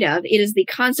afraid of. It is the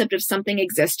concept of something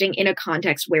existing in a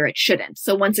context where it shouldn't.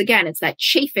 So once again, it's that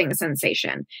chafing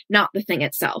sensation, not the thing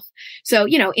itself. So,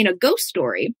 in a ghost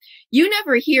story, you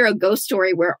never hear a ghost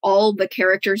story where all the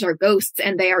characters are ghosts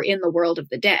and they are in the world of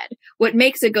the dead. What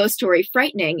makes a ghost story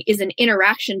frightening is an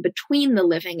interaction between the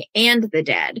living and the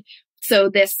dead. So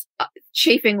this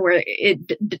chafing where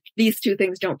these two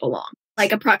things don't belong.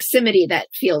 Like a proximity that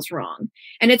feels wrong.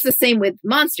 And it's the same with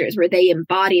monsters where they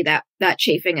embody that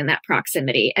chafing and that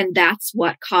proximity. And that's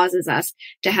what causes us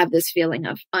to have this feeling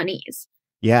of unease.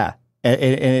 Yeah.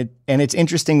 And it's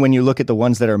interesting when you look at the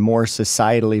ones that are more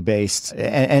societally based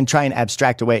and try and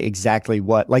abstract away exactly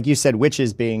what, like you said,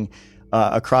 witches being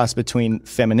a cross between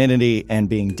femininity and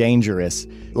being dangerous.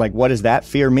 Like, what does that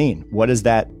fear mean? What is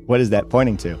that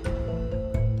pointing to?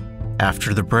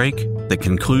 After the break, the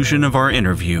conclusion of our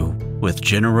interview with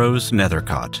GennaRose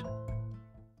Nethercott.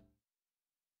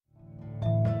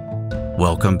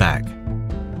 Welcome back.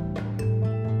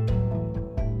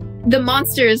 The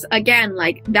monsters, again,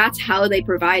 like that's how they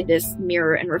provide this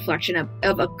mirror and reflection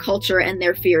of a culture and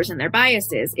their fears and their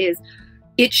biases, is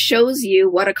it shows you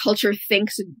what a culture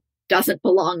thinks doesn't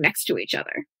belong next to each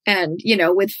other. And,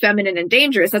 with feminine and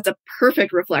dangerous, that's a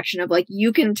perfect reflection of like,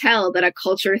 you can tell that a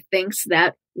culture thinks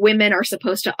that women are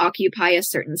supposed to occupy a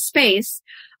certain space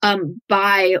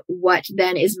by what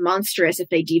then is monstrous if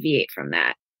they deviate from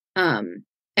that. And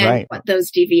right. What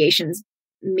those deviations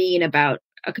mean about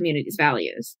a community's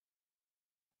values.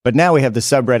 But now we have the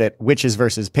subreddit witches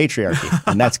versus patriarchy,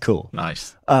 and that's cool.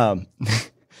 Nice.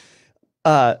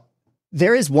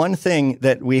 There is one thing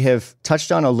that we have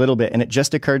touched on a little bit, and it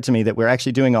just occurred to me that we're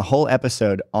actually doing a whole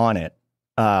episode on it.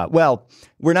 Well,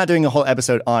 we're not doing a whole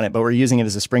episode on it, but we're using it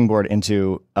as a springboard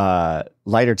into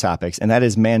lighter topics, and that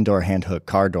is man door hand hook,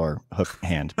 car door hook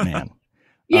hand man.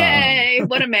 Yay!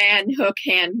 What a man hook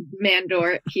hand man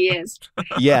door he is.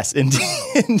 Yes,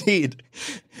 indeed.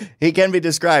 He can be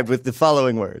described with the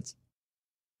following words.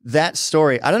 That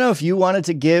story, I don't know if you wanted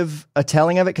to give a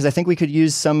telling of it, because I think we could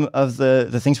use some of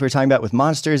the things we were talking about with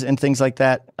monsters and things like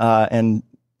that, and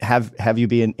have you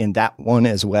be in that one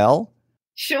as well.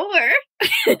 Sure.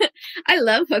 I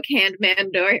love hook hand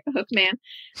man door hook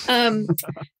man.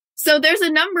 So there's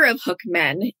a number of hook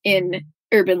men in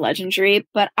urban legendary,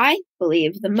 but I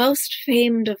believe the most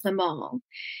famed of them all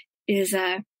is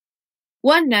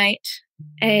one night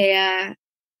a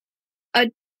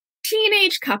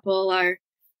teenage couple are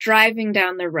driving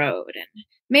down the road, and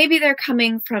maybe they're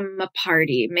coming from a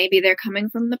party, maybe they're coming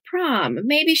from the prom,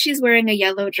 maybe she's wearing a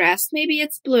yellow dress, maybe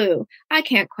it's blue. I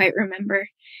can't quite remember.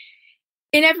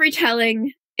 In every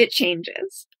telling, it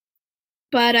changes.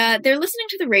 But they're listening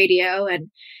to the radio and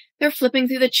they're flipping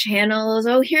through the channels.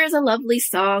 Oh, here's a lovely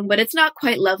song, but it's not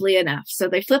quite lovely enough. So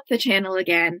they flip the channel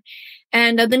again,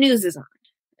 and the news is on.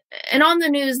 And on the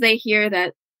news, they hear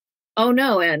that, oh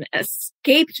no, an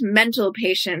escaped mental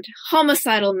patient,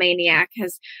 homicidal maniac,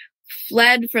 has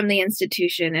fled from the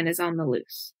institution and is on the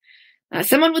loose.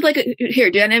 Someone would here,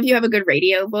 do any of you have a good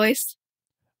radio voice?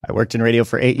 I worked in radio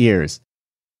for 8 years.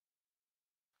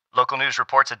 Local news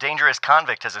reports a dangerous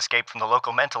convict has escaped from the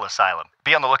local mental asylum.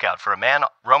 Be on the lookout for a man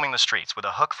roaming the streets with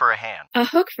a hook for a hand. A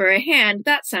hook for a hand?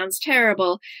 That sounds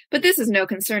terrible. But this is no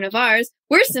concern of ours.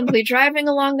 We're simply driving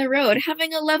along the road,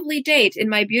 having a lovely date in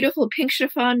my beautiful pink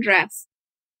chiffon dress.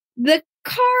 The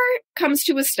car comes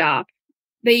to a stop.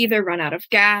 They either run out of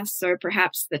gas, or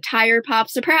perhaps the tire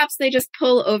pops, or perhaps they just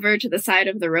pull over to the side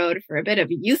of the road for a bit of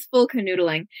youthful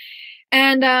canoodling.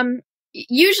 And,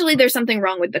 usually there's something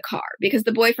wrong with the car because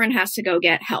the boyfriend has to go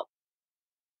get help.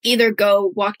 Either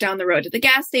go walk down the road to the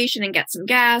gas station and get some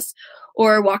gas,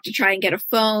 or walk to try and get a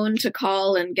phone to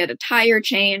call and get a tire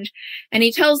change. And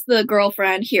he tells the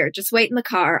girlfriend, here, just wait in the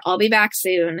car. I'll be back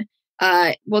soon.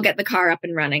 We'll get the car up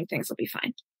and running. Things will be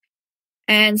fine.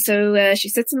 And so she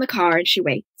sits in the car and she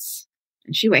waits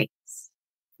and she waits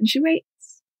and she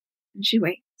waits and she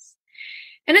waits.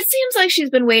 And it seems like she's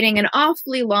been waiting an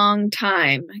awfully long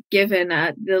time, given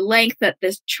the length that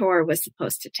this chore was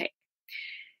supposed to take.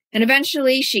 And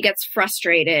eventually she gets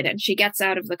frustrated and she gets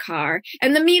out of the car.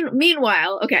 And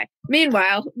meanwhile,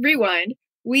 rewind.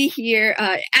 We hear,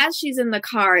 as she's in the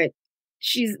car,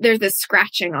 there's this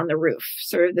scratching on the roof,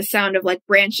 sort of the sound of like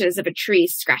branches of a tree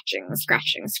scratching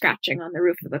on the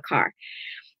roof of the car.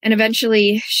 And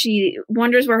eventually she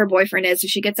wonders where her boyfriend is, so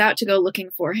she gets out to go looking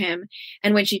for him.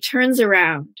 And when she turns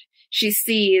around, she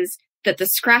sees that the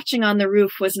scratching on the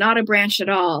roof was not a branch at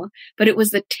all, but it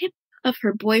was the tip of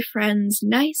her boyfriend's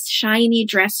nice, shiny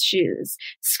dress shoes,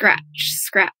 scratching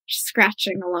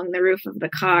along the roof of the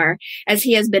car as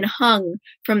he has been hung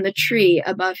from the tree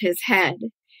above his head.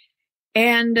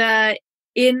 And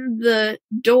in the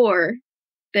door,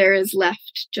 there is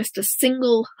left just a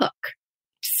single hook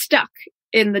stuck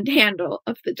in the handle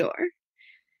of the door.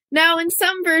 Now, in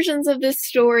some versions of this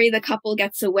story, the couple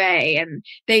gets away and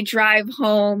they drive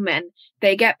home and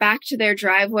they get back to their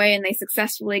driveway and they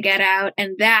successfully get out.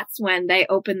 And that's when they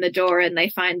open the door and they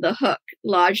find the hook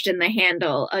lodged in the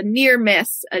handle, a near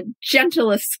miss, a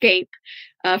gentle escape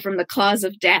from the claws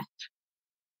of death.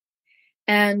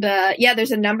 And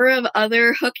there's a number of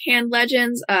other hook hand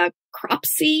legends.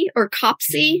 Cropsey or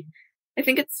Copsey. I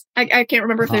think it's, I can't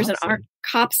remember if there's an R.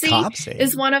 Copsey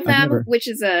is one of them, which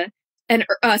is a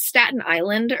Staten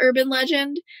Island urban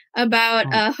legend about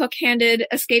a hook-handed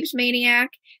escaped maniac.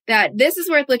 That this is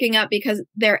worth looking up because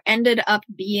there ended up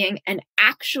being an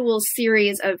actual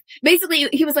series of, basically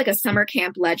he was like a summer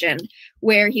camp legend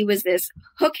where he was this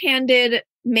hook-handed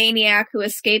maniac who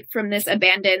escaped from this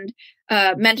abandoned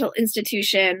mental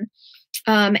institution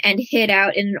and hid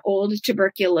out in an old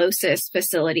tuberculosis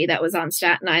facility that was on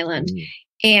Staten Island.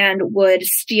 And would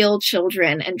steal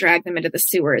children and drag them into the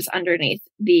sewers underneath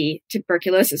the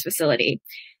tuberculosis facility.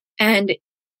 And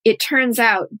it turns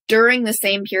out during the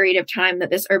same period of time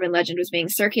that this urban legend was being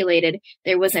circulated,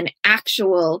 there was an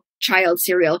actual child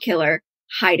serial killer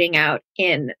hiding out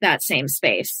in that same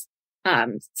space,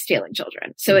 stealing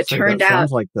children. So it turned out...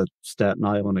 Sounds like the Staten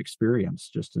Island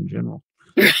experience, just in general.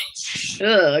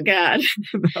 Oh, God.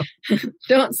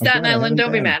 Don't Staten Island,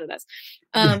 don't be mad at us.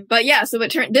 But yeah, so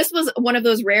this was one of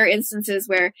those rare instances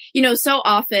where, so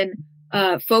often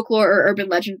folklore or urban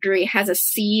legendary has a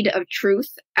seed of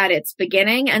truth at its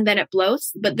beginning and then it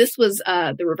blows. But this was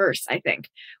the reverse, I think,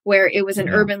 where it was an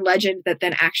urban legend that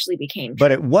then actually became true.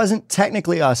 But it wasn't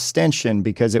technically ostension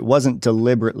because it wasn't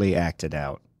deliberately acted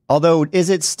out. Although, is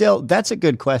it still? That's a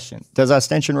good question. Does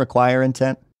ostension require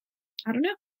intent? I don't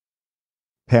know.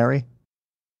 Perry?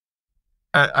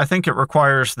 I think it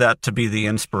requires that to be the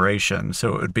inspiration.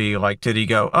 So it would be like, did he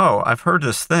go, oh, I've heard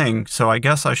this thing, so I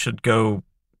guess I should go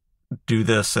do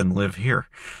this and live here?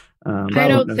 I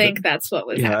don't think that's what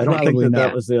was happening. I don't think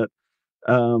that was it.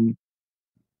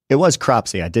 It was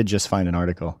Cropsey. I did just find an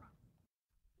article.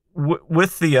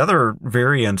 With the other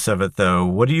variants of it, though,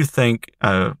 what do you think?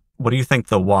 What do you think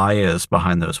the why is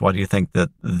behind those? Why do you think that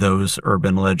those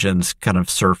urban legends kind of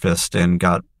surfaced and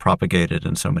got propagated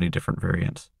in so many different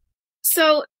variants?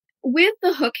 So with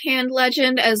the hook hand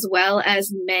legend, as well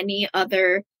as many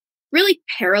other really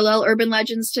parallel urban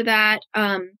legends to that,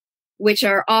 which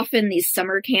are often these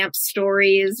summer camp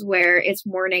stories where it's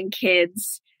morning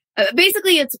kids.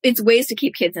 Basically, it's ways to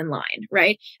keep kids in line,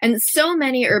 right? And so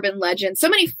many urban legends, so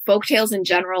many folktales in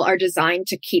general are designed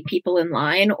to keep people in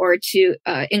line or to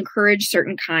encourage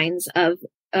certain kinds of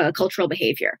cultural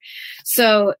behavior.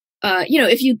 So,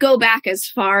 if you go back as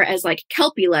far as like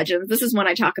Kelpie legends, this is one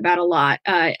I talk about a lot.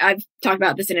 I've talked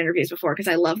about this in interviews before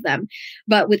because I love them.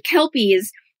 But with Kelpies,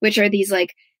 which are these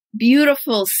like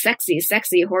beautiful, sexy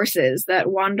horses that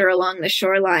wander along the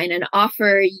shoreline and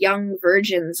offer young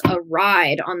virgins a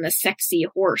ride on the sexy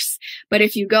horse. But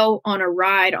if you go on a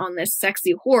ride on this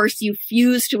sexy horse, you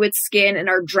fuse to its skin and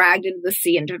are dragged into the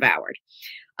sea and devoured.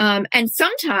 And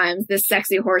sometimes this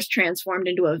sexy horse transformed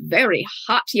into a very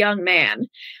hot young man.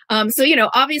 So,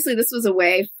 obviously this was a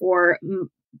way for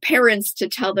parents to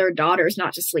tell their daughters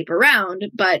not to sleep around,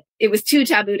 but it was too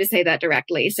taboo to say that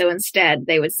directly. So instead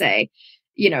they would say,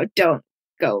 don't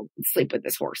go sleep with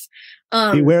this horse.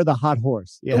 Beware the hot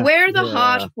horse. Yeah. Beware the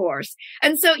hot horse.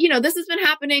 And so, this has been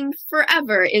happening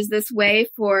forever, is this way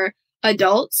for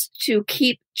adults to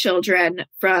keep children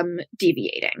from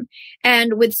deviating.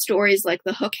 And with stories like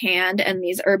the hook hand and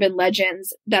these urban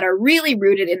legends that are really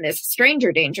rooted in this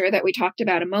stranger danger that we talked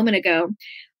about a moment ago,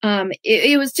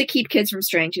 it was to keep kids from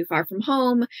straying too far from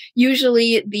home.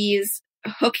 Usually these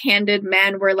hook-handed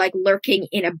men were like lurking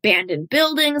in abandoned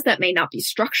buildings that may not be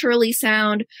structurally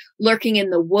sound, lurking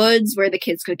in the woods where the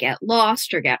kids could get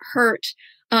lost or get hurt.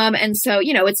 And so,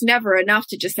 it's never enough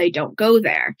to just say, don't go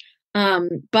there.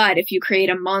 But if you create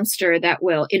a monster that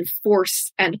will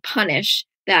enforce and punish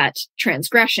that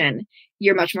transgression,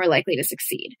 you're much more likely to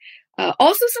succeed.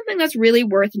 Also, something that's really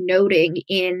worth noting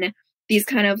in these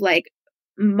kind of like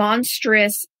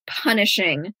monstrous,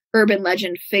 punishing urban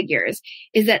legend figures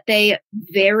is that they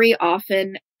very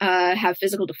often have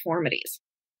physical deformities.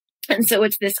 And so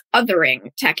it's this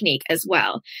othering technique as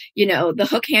well. The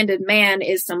hook-handed man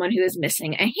is someone who is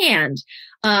missing a hand.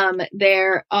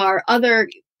 There are other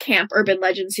camp urban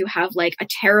legends who have like a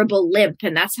terrible limp,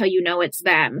 and that's how you know it's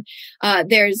them.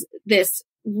 There's this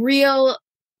real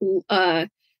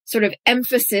sort of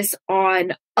emphasis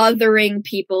on othering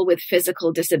people with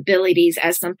physical disabilities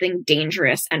as something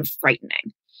dangerous and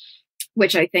frightening.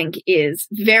 which I think is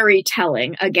very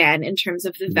telling, again, in terms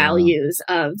of the values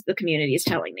of the communities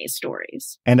telling these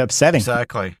stories. And upsetting.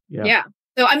 Exactly. Yeah.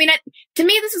 So, I mean, to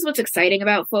me, this is what's exciting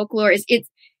about folklore is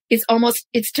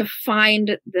it's to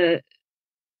find the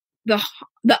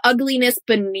ugliness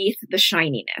beneath the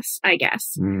shininess, I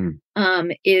guess,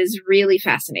 is really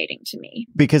fascinating to me.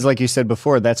 Because like you said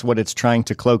before, that's what it's trying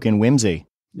to cloak in whimsy.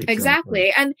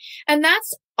 Exactly. And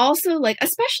that's also like,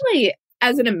 especially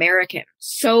as an American,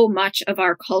 so much of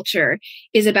our culture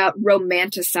is about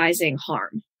romanticizing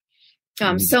harm.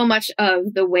 So much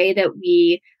of the way that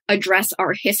we address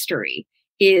our history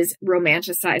is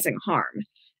romanticizing harm.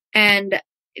 And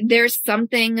there's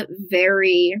something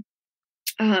very,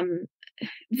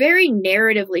 very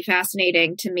narratively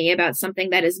fascinating to me about something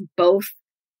that is both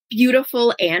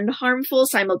beautiful and harmful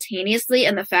simultaneously.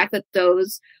 And the fact that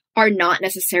those are not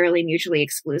necessarily mutually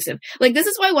exclusive. Like, this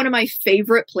is why one of my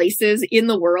favorite places in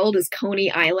the world is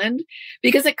Coney Island.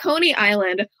 Because at Coney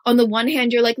Island, on the one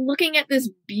hand, you're like looking at this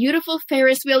beautiful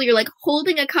Ferris wheel, you're like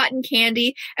holding a cotton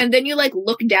candy, and then you like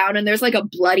look down and there's like a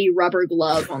bloody rubber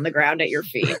glove on the ground at your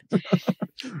feet.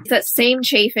 It's that same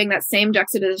chafing, that same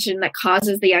juxtaposition that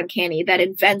causes the uncanny, that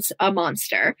invents a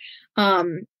monster.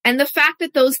 And the fact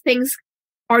that those things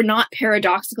are not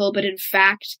paradoxical, but in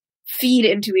fact feed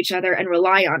into each other and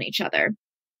rely on each other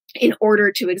in order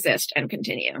to exist and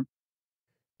continue.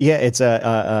 Yeah, it's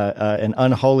an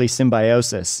unholy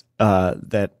symbiosis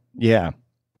that,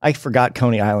 I forgot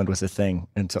Coney Island was a thing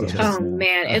until just Oh,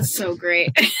 man, it's so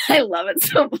great. I love it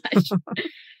so much.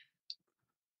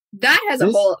 That has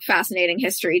a whole fascinating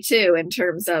history, too, in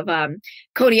terms of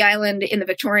Coney Island in the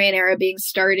Victorian era being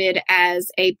started as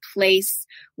a place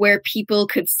where people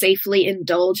could safely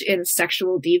indulge in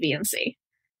sexual deviancy.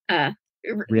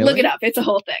 Really? Look it up. It's a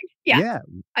whole thing. Yeah.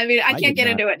 I mean, I can't get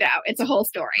into it now. It's a whole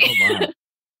story. Oh, wow.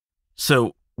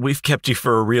 So we've kept you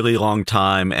for a really long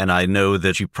time, and I know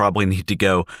that you probably need to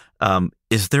go.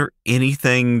 Is there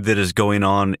anything that is going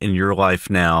on in your life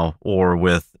now or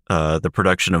with the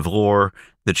production of Lore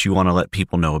that you want to let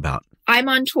people know about? I'm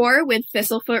on tour with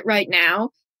Thistlefoot right now.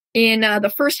 In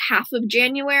the first half of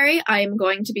January, I'm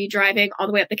going to be driving all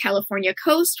the way up the California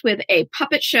coast with a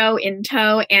puppet show in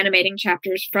tow, animating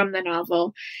chapters from the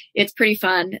novel. It's pretty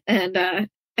fun and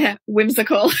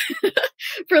whimsical,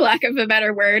 for lack of a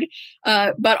better word.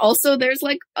 But also there's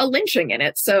like a lynching in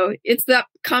it. So it's that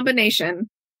combination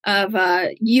of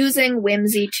using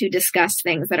whimsy to discuss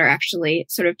things that are actually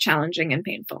sort of challenging and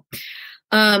painful.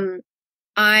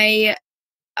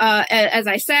 As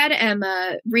I said, am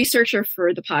a researcher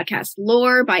for the podcast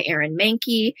Lore by Aaron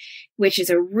Mahnke, which is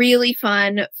a really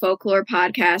fun folklore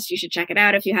podcast. You should check it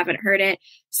out if you haven't heard it.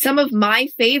 Some of my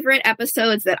favorite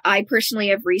episodes that I personally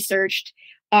have researched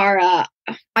are,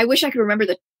 I wish I could remember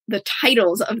the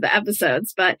titles of the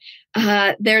episodes, but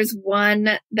there's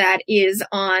one that is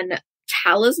on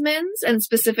talismans, and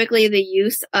specifically the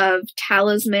use of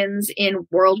talismans in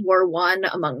World War I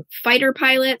among fighter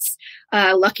pilots,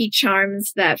 lucky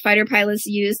charms that fighter pilots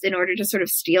used in order to sort of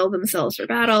steel themselves for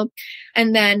battle.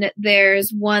 And then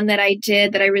there's one that I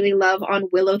did that I really love on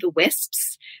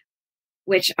will-o'-the-wisps,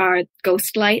 which are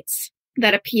ghost lights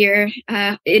that appear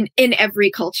in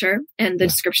every culture, and the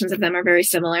descriptions of them are very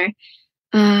similar.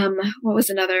 What was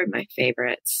another of my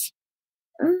favorites?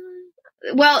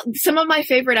 Well, some of my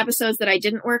favorite episodes that I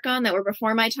didn't work on that were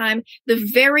before my time, the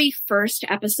very first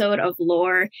episode of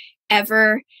Lore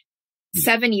ever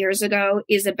 7 years ago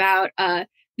is about the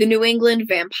New England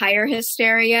vampire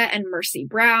hysteria and Mercy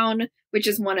Brown, which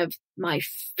is one of my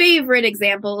favorite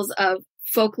examples of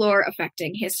folklore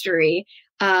affecting history.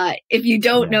 If you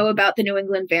don't know about the New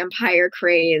England vampire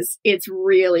craze, it's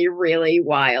really, really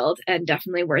wild and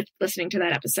definitely worth listening to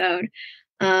that episode.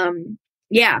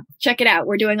 Check it out.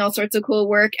 We're doing all sorts of cool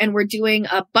work, and we're doing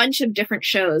a bunch of different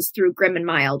shows through Grim and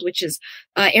Mild, which is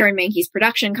Aaron Mahnke's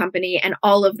production company, and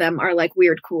all of them are like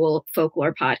weird, cool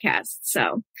folklore podcasts.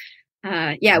 So, we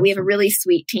have a really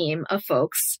sweet team of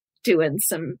folks doing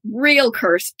some real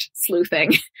cursed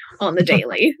sleuthing on the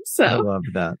daily. So I love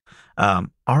that.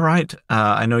 All right.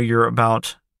 I know you're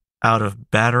about out of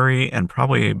battery and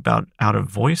probably about out of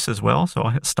voice as well, so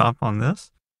I'll hit stop on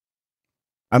this.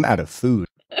 I'm out of food.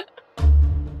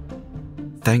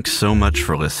 Thanks so much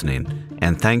for listening,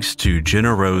 and thanks to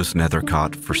GennaRose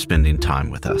Nethercott for spending time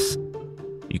with us.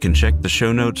 You can check the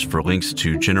show notes for links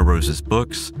to GennaRose's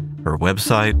books, her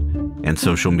website, and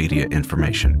social media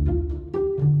information.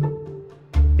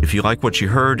 If you like what you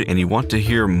heard and you want to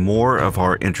hear more of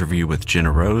our interview with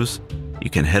GennaRose, you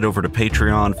can head over to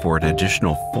Patreon for an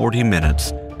additional 40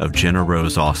 minutes of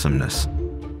GennaRose awesomeness.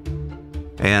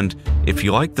 And if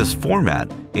you like this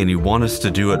format and you want us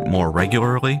to do it more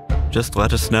regularly, just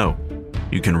let us know.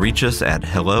 You can reach us at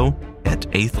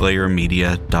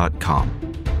hello@eighthlayermedia.com.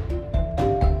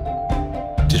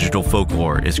 Digital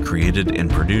Folklore is created and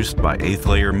produced by Eighth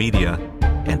Layer Media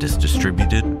and is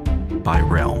distributed by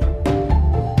Realm.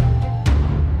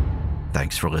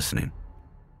 Thanks for listening.